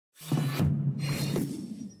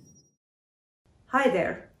Hi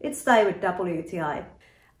there, it's Di with WTI.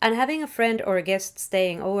 And having a friend or a guest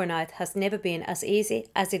staying overnight has never been as easy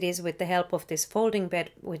as it is with the help of this folding bed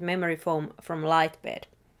with memory foam from LiteBed.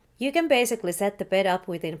 You can basically set the bed up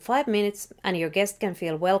within 5 minutes and your guest can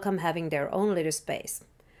feel welcome having their own little space.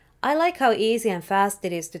 I like how easy and fast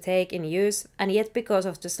it is to take in use, and yet because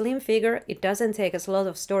of the slim figure it doesn't take us a lot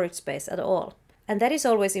of storage space at all. And that is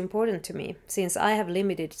always important to me, since I have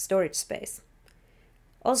limited storage space.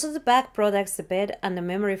 Also, the back protects the bed and the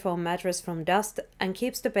memory foam mattress from dust and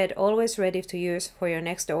keeps the bed always ready to use for your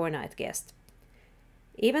next overnight guest.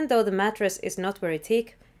 Even though the mattress is not very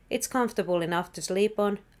thick, it's comfortable enough to sleep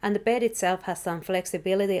on, and the bed itself has some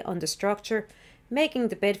flexibility on the structure, making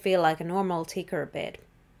the bed feel like a normal thicker bed.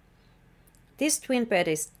 This twin bed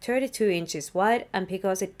is 32 inches wide, and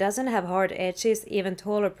because it doesn't have hard edges, even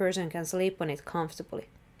taller person can sleep on it comfortably.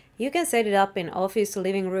 You can set it up in office,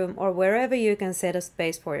 living room, or wherever you can set a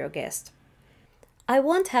space for your guest. I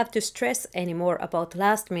won't have to stress anymore about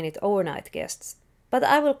last-minute overnight guests, but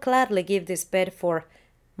I will gladly give this bed for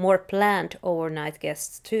more planned overnight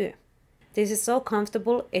guests too. This is so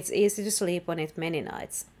comfortable, it's easy to sleep on it many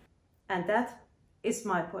nights. And that is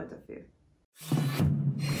my point of view.